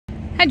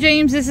Hi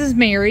James, this is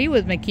Mary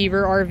with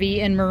McKeever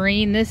RV and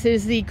Marine. This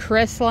is the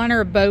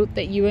crestliner boat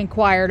that you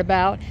inquired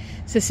about.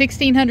 It's a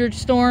 1600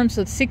 Storm,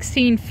 so it's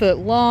 16 foot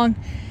long.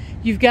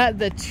 You've got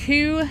the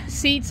 2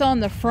 seats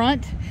on the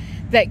front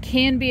that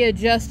can be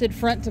adjusted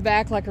front to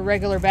back like a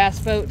regular bass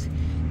boat. You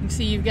can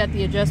see you've got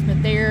the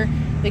adjustment there.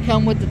 They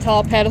come with the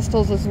tall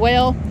pedestals as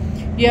well.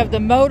 You have the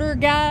motor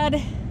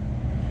guide,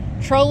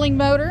 trolling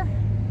motor.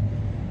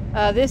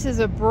 This is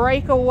a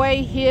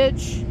breakaway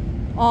hitch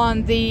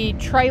on the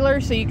trailer,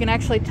 so you can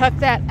actually tuck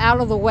that out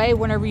of the way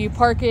whenever you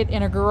park it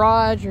in a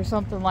garage or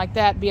something like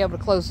that, be able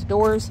to close the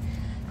doors.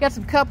 Got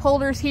some cup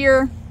holders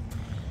here.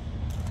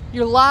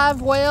 Your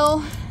live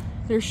well,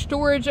 there's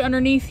storage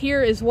underneath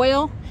here as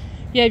well.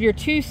 You have your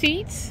 2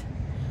 seats.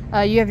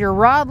 You have your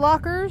rod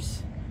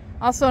lockers.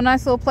 Also a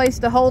nice little place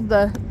to hold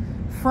the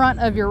front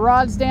of your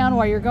rods down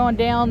while you're going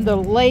down the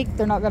lake.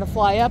 They're not going to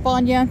fly up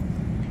on you.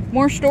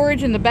 More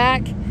storage in the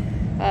back.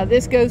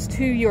 This goes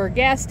to your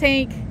gas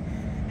tank.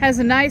 Has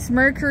a nice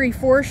Mercury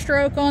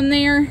 4-stroke on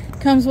there.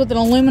 Comes with an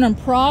aluminum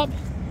prop.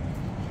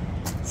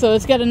 So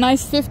it's got a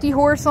nice 50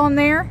 horse on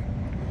there.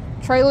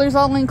 Trailer's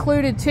all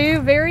included too.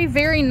 Very,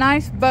 very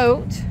nice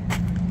boat.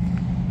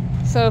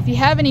 So if you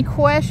have any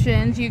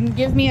questions, you can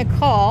give me a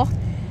call.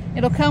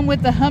 It'll come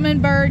with the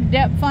Humminbird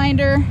depth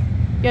finder.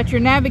 You got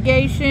your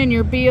navigation,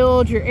 your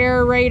bilge, your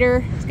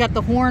aerator. It's got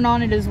the horn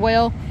on it as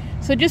well.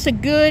 So just a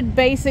good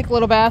basic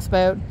little bass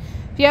boat.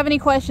 If you have any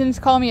questions,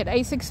 call me at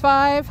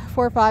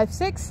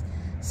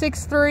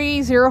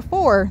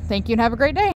 865-456-6304. Thank you and have a great day.